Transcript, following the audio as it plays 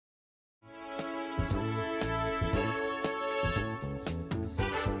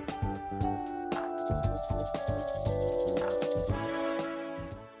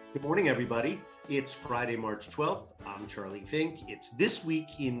Good morning, everybody. It's Friday, March 12th. I'm Charlie Fink. It's This Week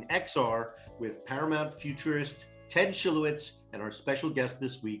in XR with Paramount futurist Ted Schilowitz and our special guest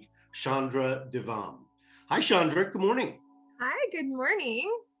this week, Chandra Devam. Hi, Chandra. Good morning. Hi, good morning.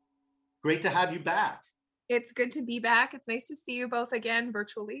 Great to have you back. It's good to be back. It's nice to see you both again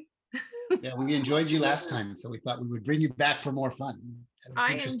virtually. Yeah, we enjoyed you last time, so we thought we would bring you back for more fun.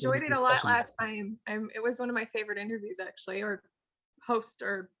 I enjoyed it a lot last time. It was one of my favorite interviews, actually, or host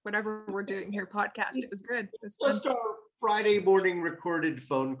or whatever we're doing here, podcast. It was good. It was fun. Just our Friday morning recorded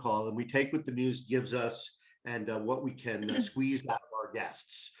phone call, and we take what the news gives us and what we can squeeze out of our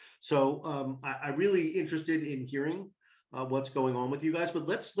guests. So I'm really interested in hearing what's going on with you guys, but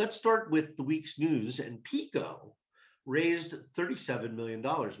let's start with the week's news. And Pico raised $37 million,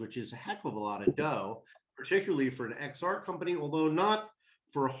 which is a heck of a lot of dough, particularly for an XR company, although not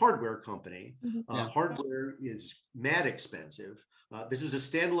for a hardware company. Hardware is mad expensive. This is a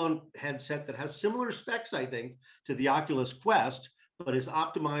standalone headset that has similar specs, I think, to the Oculus Quest, but is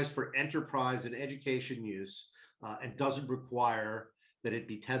optimized for enterprise and education use and doesn't require that it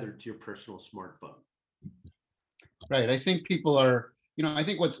be tethered to your personal smartphone. Right. I think people are, I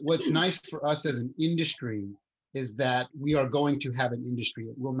think what's nice for us as an industry is that we are going to have an industry.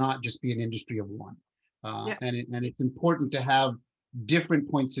 It will not just be an industry of one. And it's important to have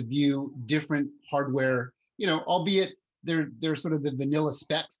different points of view, different hardware, albeit they're sort of the vanilla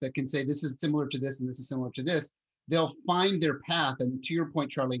specs that can say this is similar to this and this is similar to this. They'll find their path. And to your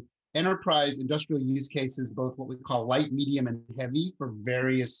point, Charlie, enterprise industrial use cases, both what we call light, medium, and heavy for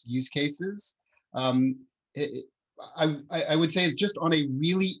various use cases. I would say it's just on a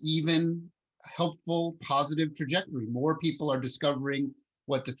really even, helpful, positive trajectory. More people are discovering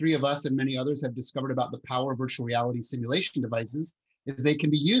what the three of us and many others have discovered about the power of virtual reality simulation devices is they can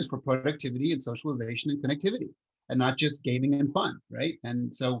be used for productivity and socialization and connectivity and not just gaming and fun, right?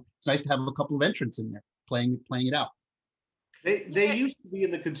 And so it's nice to have a couple of entrants in there playing it out. They used to be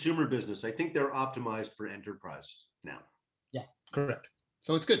in the consumer business. I think they're optimized for enterprise now. Yeah, correct.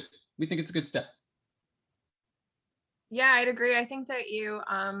 So it's good. We think it's a good step. Yeah, I'd agree. I think that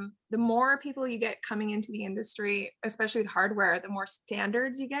the more people you get coming into the industry, especially with hardware, the more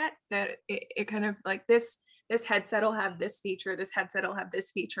standards you get, that it kind of like this headset will have this feature, this headset will have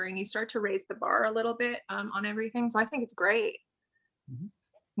this feature, and you start to raise the bar a little bit on everything. So I think it's great. Mm-hmm.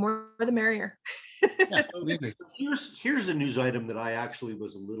 More the merrier. Yeah, totally agree. Here's a news item that I actually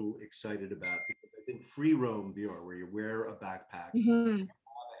was a little excited about, because I think Free Roam VR, where you wear a backpack, a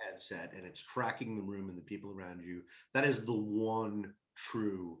headset, and it's tracking the room and the people around you, that is the one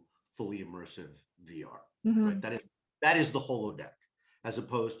true fully immersive VR. Right? That is the holodeck, as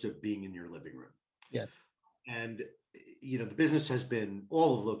opposed to being in your living room. Yes. And the business has been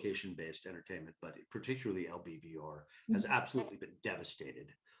all of location-based entertainment, but particularly LBVR has absolutely been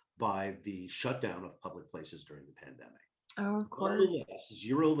devastated by the shutdown of public places during the pandemic. Oh, of course.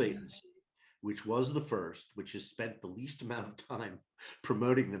 Zero Latency, which was the first, which has spent the least amount of time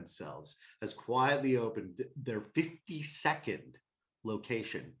promoting themselves, has quietly opened their 52nd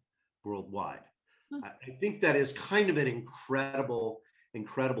location worldwide. I think that is kind of an incredible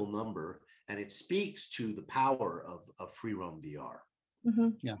number, and it speaks to the power of Free Roam VR.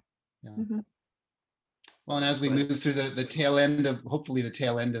 Yeah. Well, and as we move through the tail end of, hopefully the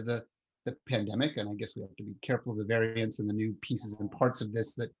tail end of the pandemic, and I guess we have to be careful of the variants and the new pieces and parts of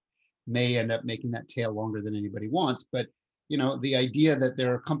this that may end up making that tail longer than anybody wants. But, the idea that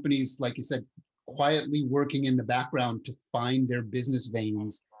there are companies, like you said, quietly working in the background to find their business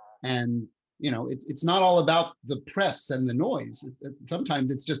veins. And, it's not all about the press and the noise.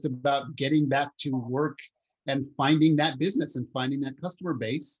 Sometimes it's just about getting back to work and finding that business and finding that customer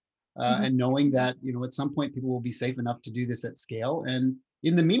base and knowing that, at some point people will be safe enough to do this at scale. And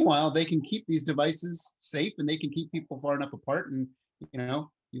in the meanwhile, they can keep these devices safe and they can keep people far enough apart. And,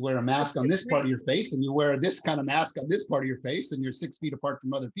 you wear a mask on this part of your face and you wear this kind of mask on this part of your face and you're 6 feet apart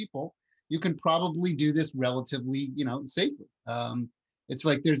from other people, you can probably do this relatively, safely. It's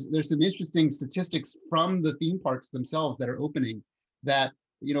like there's some interesting statistics from the theme parks themselves that are opening that,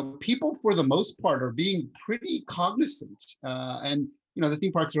 people for the most part are being pretty cognizant. And, the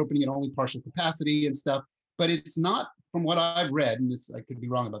theme parks are opening at only partial capacity and stuff, but it's not, from what I've read, and I could be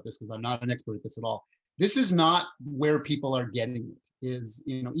wrong about this because I'm not an expert at this at all. This is not where people are getting it, is,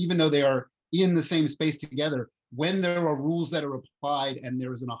 even though they are in the same space together, when there are rules that are applied and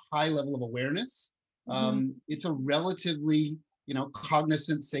there is a high level of awareness, it's a relatively,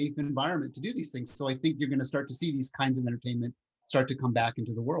 cognizant, safe environment to do these things. So I think you're going to start to see these kinds of entertainment start to come back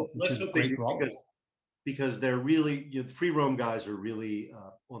into the world, which is great for all of us. because they're really, the free roam guys are really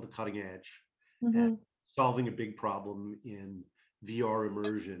on the cutting edge and Mhm. solving a big problem in VR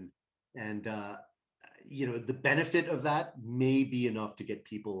immersion. And the benefit of that may be enough to get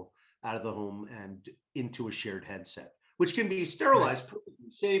people out of the home and into a shared headset, which can be sterilized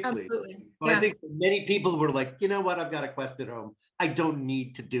perfectly safely. Absolutely. But I Yeah. think many people were like, you know what, I've got a Quest at home. I don't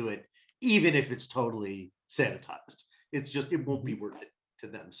need to do it, even if it's totally sanitized. It won't be worth it to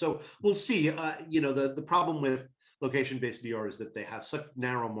them. So we'll see. The problem with location-based VR is that they have such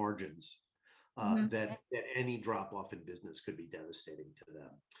narrow margins Mhm. that any drop off in business could be devastating to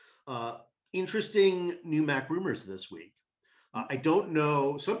them. Uh, Interesting new Mac rumors this week. I don't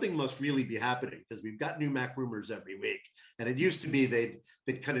know. Something must really be happening because we've got new Mac rumors every week, and it used to be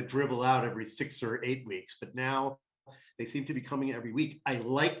they'd kind of drivel out every 6 or 8 weeks, but now they seem to be coming every week. I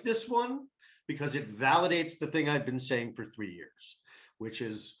like this one because it validates the thing I've been saying for 3 years, which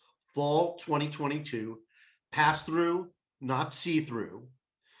is fall 2022, pass through, not see through,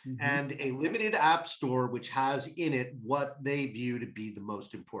 and a limited app store which has in it what they view to be the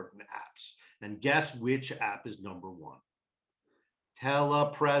most important apps. And guess which app is number one?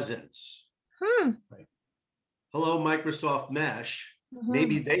 Telepresence. Hmm. Hello, Microsoft Mesh.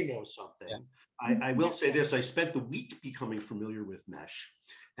 Maybe Mhm. they know something. Yeah. I will say this, I spent the week becoming familiar with Mesh,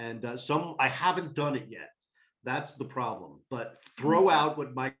 and I haven't done it yet. That's the problem. But throw out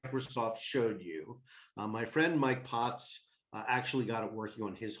what Microsoft showed you. My friend Mike Potts actually got it working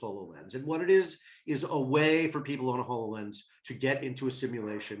on his HoloLens. And what it is a way for people on a HoloLens to get into a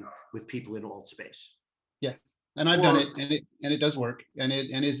simulation with people in alt space. Yes, and I've done it, and it does work, and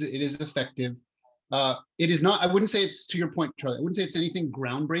it is effective. It is not. I wouldn't say it's, to your point, Charlie. I wouldn't say it's anything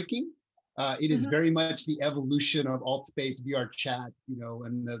groundbreaking. It is Mhm. very much the evolution of alt space VR chat,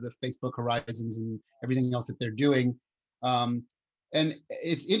 and the Facebook Horizons and everything else that they're doing. And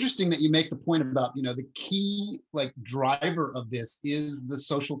it's interesting that you make the point about, the key like driver of this is the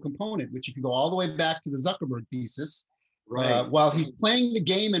social component, which if you go all the way back to the Zuckerberg thesis, Right. while he's playing the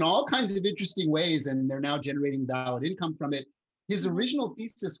game in all kinds of interesting ways, and they're now generating valid income from it, his Mhm. original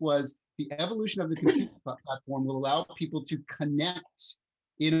thesis was the evolution of the compute platform will allow people to connect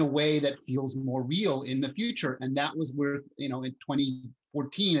in a way that feels more real in the future. And that was worth, in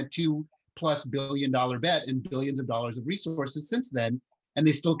 2014, a $2+ billion bet and billions of dollars of resources since then. And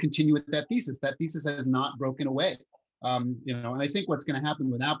they still continue with that thesis. That thesis has not broken away. And I think what's going to happen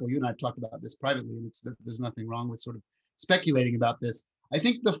with Apple, you and I have talked about this privately, and there's nothing wrong with sort of speculating about this. I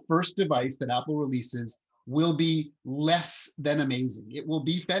think the first device that Apple releases will be less than amazing. It will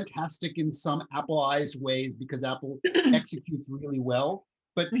be fantastic in some Appleized ways because Apple executes really well,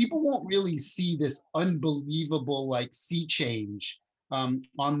 but people won't really see this unbelievable like sea change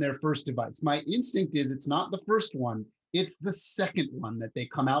on their first device. My instinct is it's not the first one, it's the second one that they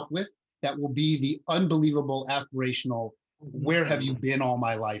come out with that will be the unbelievable aspirational, where have you been all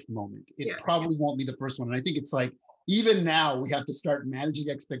my life moment. It Yeah. probably won't be the first one. And I think it's like, even now we have to start managing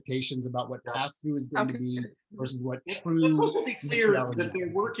expectations about what pass-through is going to be versus what Let's true also be mixed clear reality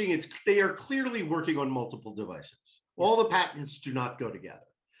that they are clearly working on multiple devices. All the patents do not go together.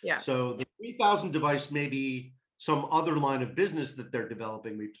 Yeah. So the 3000 device may be some other line of business that they're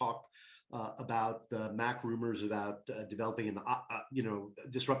developing. We've talked about the Mac rumors about developing and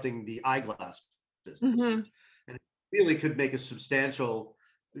disrupting the eyeglass business, Mhm. and it really could make a substantial,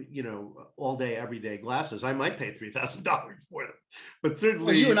 all day, everyday glasses. I might pay $3,000 for them, but certainly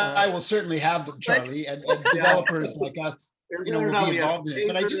well, you and I will certainly have them, Charlie, and developers like us, will be involved in it.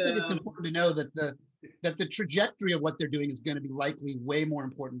 But I just think it's important to know that the trajectory of what they're doing is going to be likely way more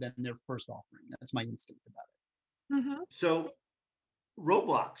important than their first offering. That's my instinct about it. Mhm. So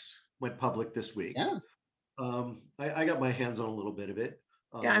Roblox went public this week. Yeah. I got my hands on a little bit of it.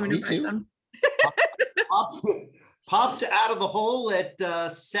 Yeah, I'm gonna Me miss too. them. Popped out of the hole at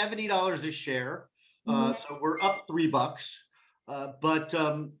 $70 a share. Mhm. So we're up $3. But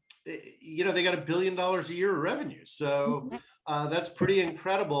they got $1 billion a year of revenue. So that's pretty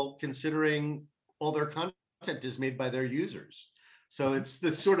incredible considering all their content is made by their users. So it's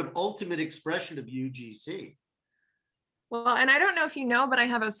the sort of ultimate expression of UGC. Well, and I don't know if you know, but I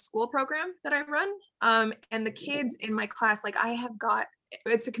have a school program that I run. And the kids in my class, like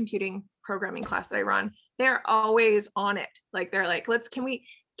it's a computing programming class that I run. They're always on it. Like they're like, can we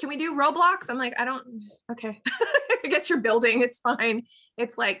do Roblox? I'm like, okay. I guess you're building, it's fine.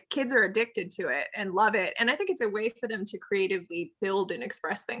 It's like kids are addicted to it and love it. And I think it's a way for them to creatively build and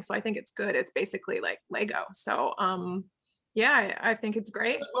express things. So I think it's good. It's basically like Lego. So yeah, I think it's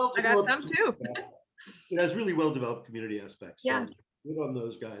great. Well, I got some too. It has really well developed community aspects. Yeah. So good on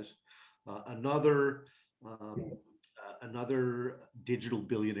those guys. Another digital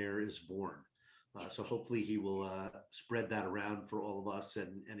billionaire is born. So hopefully he will spread that around for all of us,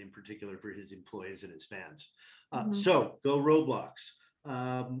 and in particular for his employees and his fans. So go Roblox.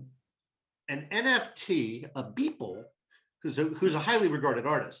 An NFT, a Beeple, who's a highly regarded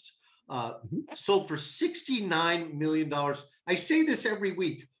artist, sold for $69 million. I say this every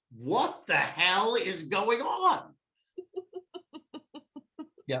week. What the hell is going on?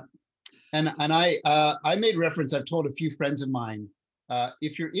 Yeah. And I made reference, I've told a few friends of mine,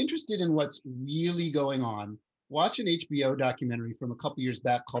 if you're interested in what's really going on, watch an HBO documentary from a couple years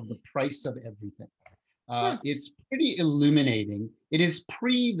back called The Price of Everything. It's pretty illuminating. It is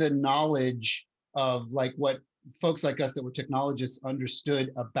pre the knowledge of like what folks like us that were technologists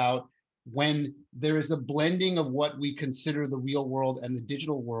understood about when there is a blending of what we consider the real world and the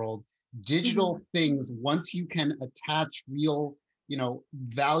digital world. Digital things, once you can attach real,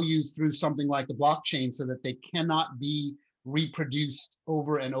 value through something like the blockchain so that they cannot be reproduced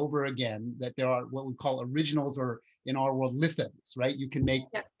over and over again, that there are what we call originals, or in our world, lithos, right? You can make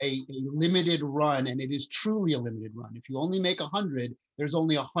a limited run, and it is truly a limited run. If you only make 100, there's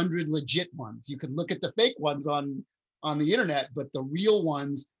only 100 legit ones. You can look at the fake ones on the internet, but the real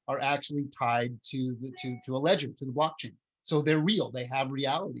ones are actually tied to a ledger, to the blockchain. So they're real, they have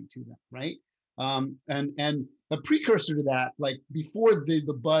reality to them, right? And a precursor to that, like before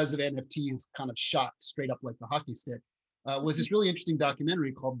the buzz of NFTs kind of shot straight up like the hockey stick, was this really interesting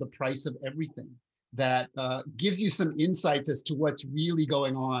documentary called The Price of Everything that gives you some insights as to what's really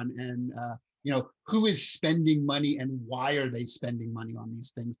going on, and who is spending money and why are they spending money on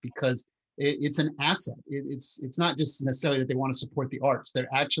these things, because it's an asset. It's not just necessarily that they want to support the arts. They're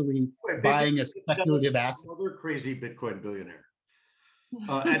actually buying a speculative asset. Another crazy Bitcoin billionaire.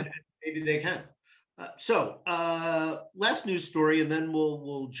 And maybe they can. So last news story, and then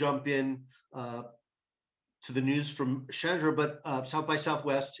we'll jump in to the news from Chandra, but South by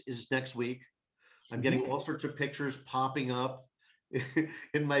Southwest is next week. I'm getting all sorts of pictures popping up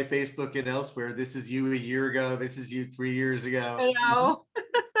in my Facebook and elsewhere. This is you a year ago. This is you 3 years ago. I know.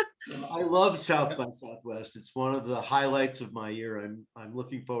 I love South by Southwest. It's one of the highlights of my year. I'm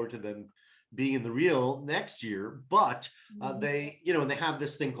looking forward to them being in the real next year, but they have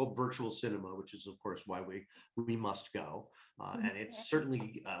this thing called virtual cinema, which is of course why we must go. And it's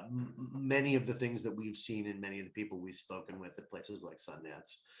certainly many of the things that we've seen in many of the people we've spoken with at places like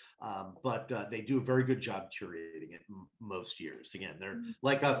Sundance. But they do a very good job curating it most years. Again, they're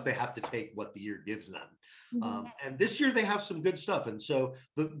like us, they have to take what the year gives them. And this year they have some good stuff. And so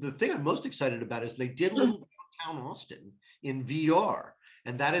the thing I'm most excited about is they did Little Downtown Austin in VR.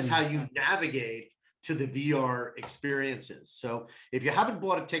 And that is how you navigate to the VR experiences. So if you haven't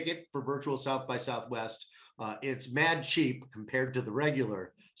bought a ticket for virtual South by Southwest, it's mad cheap compared to the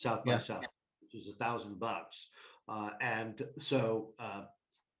regular South by Southwest, which is $1,000. And so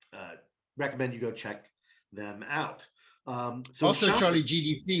recommend you go check them out. So also, Charlie,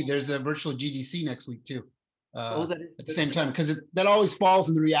 GDC, there's a virtual GDC next week too. At the same time, because that always falls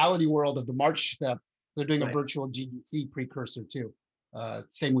in the reality world of the March step. They're doing a virtual GDC precursor too.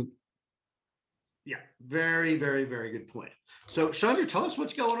 Same week. Yeah, very, very, very good point. So Chandra, tell us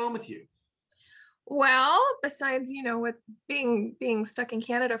what's going on with you. Well, besides, with being stuck in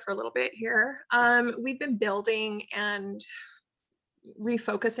Canada for a little bit here, we've been building and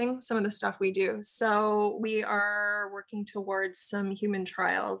refocusing some of the stuff we do. So we are working towards some human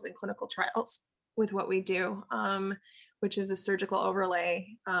trials and clinical trials with what we do, which is the surgical overlay,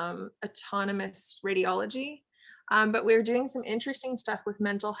 autonomous radiology. But we're doing some interesting stuff with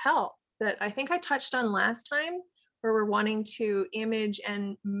mental health that I think I touched on last time, where we're wanting to image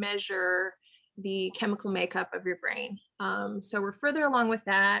and measure the chemical makeup of your brain. So we're further along with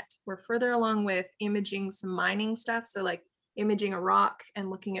that. We're further along with imaging some mining stuff. So like imaging a rock and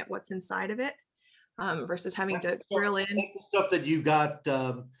looking at what's inside of it versus having to drill in. That's the stuff that you got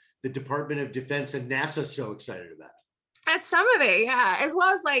the Department of Defense and NASA so excited about. At some of it, yeah, as well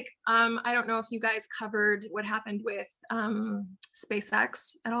as like, I don't know if you guys covered what happened with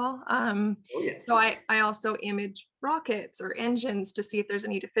SpaceX at all. So I also image rockets or engines to see if there's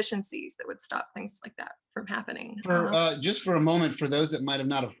any deficiencies that would stop things like that from happening. Just for a moment, for those that might have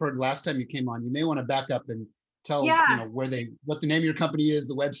not have heard last time you came on, you may want to back up and tell what the name of your company is,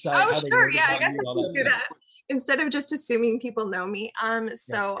 the website. Oh, sure, yeah, I guess I can do that. Instead of just assuming people know me.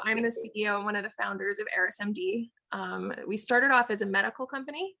 So I'm the CEO and one of the founders of ArisMD. We started off as a medical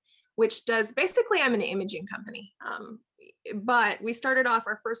company, which does basically, I'm an imaging company. But we started off,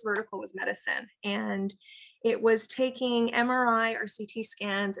 our first vertical was medicine, and it was taking MRI or CT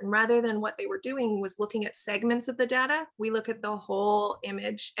scans, and rather than what they were doing was looking at segments of the data, we look at the whole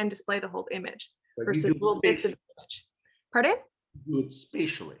image and display the whole image versus little bits of the image. Pardon? You do it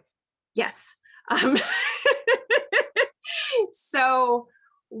spatially. Yes. Um, so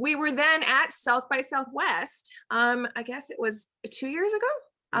we were then at South by Southwest. I guess it was 2 years ago.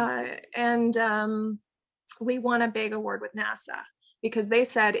 And we won a big award with NASA because they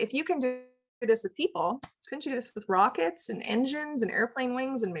said, if you can do this with people, couldn't you do this with rockets and engines and airplane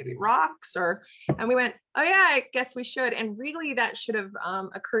wings and maybe rocks? And we went, oh yeah, I guess we should. And really that should have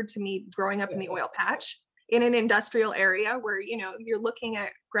occurred to me growing up in the oil patch in an industrial area where, you're looking at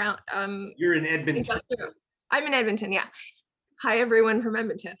ground. You're in Edmonton. I'm in Edmonton, yeah. Hi, everyone from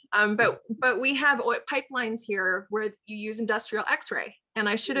Edmonton. But we have pipelines here where you use industrial X-ray, and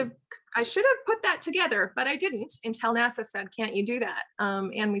I should have put that together, but I didn't until NASA said, "Can't you do that?"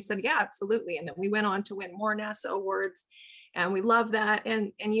 And we said, "Yeah, absolutely." And then we went on to win more NASA awards, and we love that.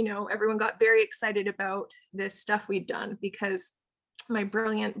 And everyone got very excited about this stuff we'd done because my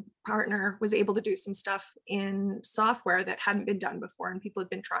brilliant partner was able to do some stuff in software that hadn't been done before, and people had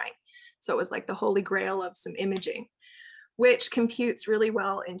been trying. So it was like the holy grail of some imaging, which computes really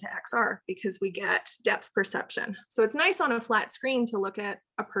well into XR because we get depth perception. So it's nice on a flat screen to look at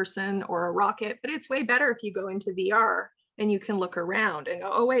a person or a rocket, but it's way better if you go into VR and you can look around and go,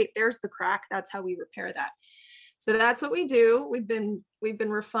 oh wait, there's the crack. That's how we repair that. So that's what we do. We've been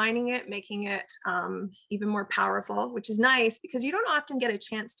refining it, making it even more powerful, which is nice because you don't often get a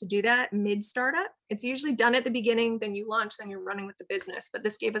chance to do that mid startup. It's usually done at the beginning, then you launch, then you're running with the business. But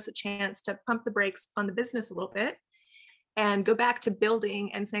this gave us a chance to pump the brakes on the business a little bit and go back to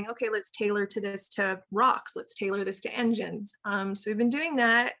building and saying, okay, let's tailor this to rocks. Let's tailor this to engines. So we've been doing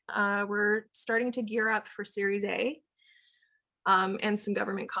that. We're starting to gear up for Series A and some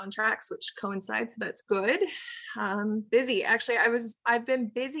government contracts, which coincides. So that's good. Busy. Actually, I've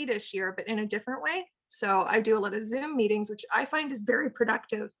been busy this year, but in a different way. So I do a lot of Zoom meetings, which I find is very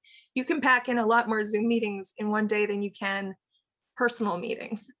productive. You can pack in a lot more Zoom meetings in one day than you can personal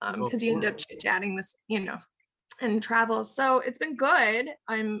meetings because you end up chit-chatting this, and travel. So it's been good.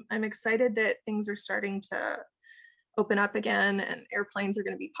 I'm excited that things are starting to open up again and airplanes are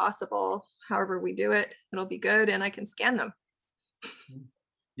going to be possible. However we do it, it'll be good and I can scan them.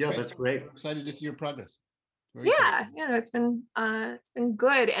 Yeah, that's great. I'm excited to see your progress. Yeah, it's been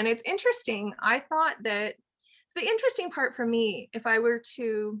good. And it's interesting. I thought that the interesting part for me, if I were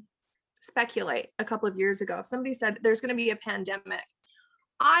to speculate a couple of years ago, if somebody said there's going to be a pandemic,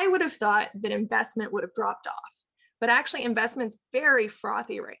 I would have thought that investment would have dropped off. But actually investment's very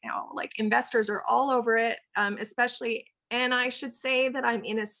frothy right now. Like investors are all over it, especially, and I should say that I'm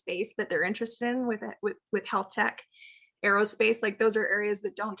in a space that they're interested in with health tech, aerospace, like those are areas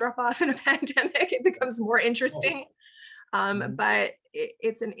that don't drop off in a pandemic. It becomes more interesting. But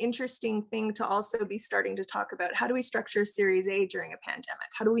it's an interesting thing to also be starting to talk about how do we structure Series A during a pandemic?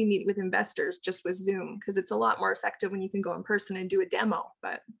 How do we meet with investors just with Zoom? Because it's a lot more effective when you can go in person and do a demo,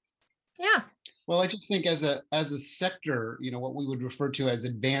 but yeah. Well, I just think as a sector, what we would refer to as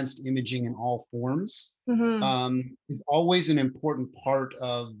advanced imaging in all forms is always an important part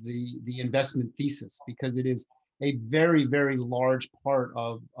of the investment thesis because it is a very, very large part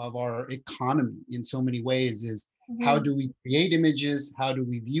of our economy in so many ways is how do we create images? How do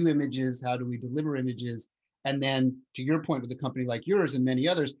we view images? How do we deliver images? And then to your point with a company like yours and many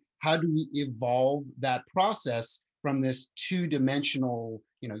others, how do we evolve that process from this two-dimensional,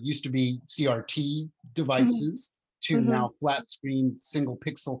 used to be CRT devices to now flat screen, single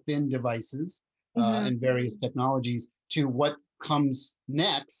pixel thin devices and various technologies to what comes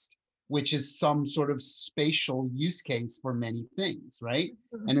next, which is some sort of spatial use case for many things, right?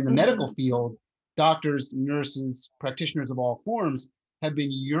 And in the medical field, doctors, nurses, practitioners of all forms have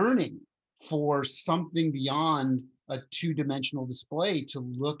been yearning for something beyond a two-dimensional display to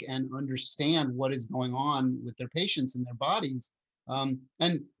look and understand what is going on with their patients and their bodies.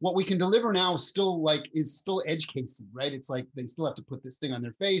 And what we can deliver now is still edge casing, right? It's like they still have to put this thing on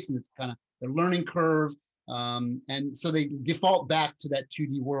their face and it's kind of their learning curve. And so they default back to that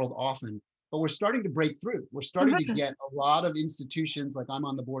 2D world often, but we're starting to break through. We're starting to get a lot of institutions, like I'm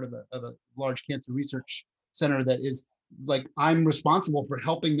on the board of a large cancer research center that is like, I'm responsible for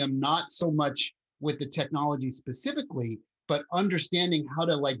helping them not so much with the technology specifically, but understanding how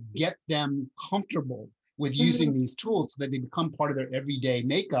to get them comfortable with using these tools so that they become part of their everyday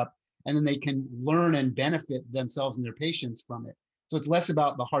makeup, and then they can learn and benefit themselves and their patients from it. So it's less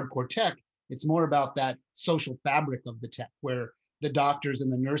about the hardcore tech, it's more about that social fabric of the tech, where the doctors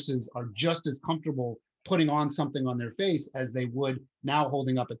and the nurses are just as comfortable putting on something on their face as they would now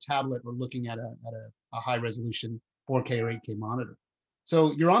holding up a tablet or looking at a high resolution 4K or 8K monitor.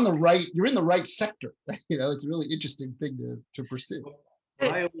 So you're in the right sector. It's a really interesting thing to pursue.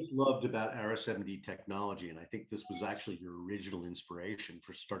 What I always loved about RSMD technology, and I think this was actually your original inspiration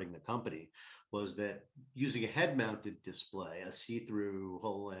for starting the company, was that using a head-mounted display, a see-through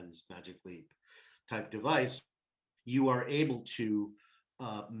HoloLens Magic Leap type device, you are able to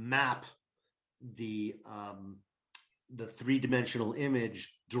map the three-dimensional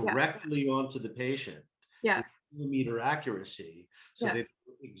image directly onto the patient. Yeah. With millimeter accuracy, so Yeah. that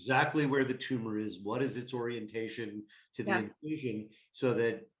exactly where the tumor is, what is its orientation to the incision, so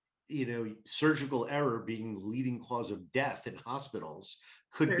that surgical error being the leading cause of death in hospitals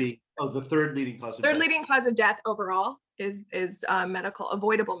could Sure. be the third leading cause of Third death. leading cause of death overall is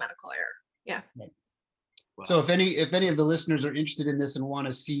avoidable medical error. Yeah. Wow. So if any of the listeners are interested in this and want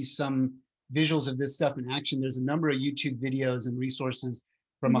to see some visuals of this stuff in action, there's a number of YouTube videos and resources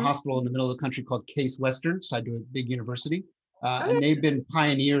from a hospital in the middle of the country called Case Western. It's tied to a big university. And they've been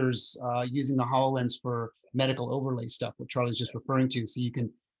pioneers using the HoloLens for medical overlay stuff, what Charlie's just referring to. So you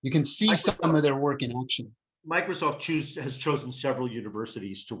can see some of their work in action. Microsoft has chosen several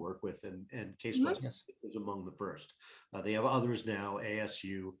universities to work with, and Case Western is among the first. They have others now.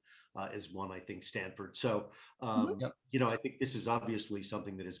 ASU is one, I think, Stanford. So, I think this is obviously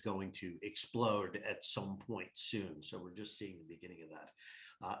something that is going to explode at some point soon. So we're just seeing the beginning of that.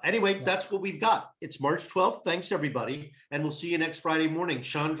 Anyway, that's what we've got. It's March 12th. Thanks, everybody. And we'll see you next Friday morning.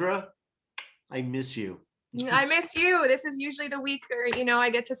 Chandra, I miss you. I miss you. This is usually the week where, I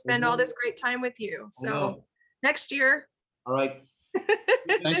get to spend all this great time with you. So next year. All right.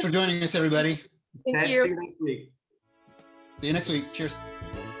 Thanks for joining us, everybody. Thank you. See you next week. See you next week. Cheers.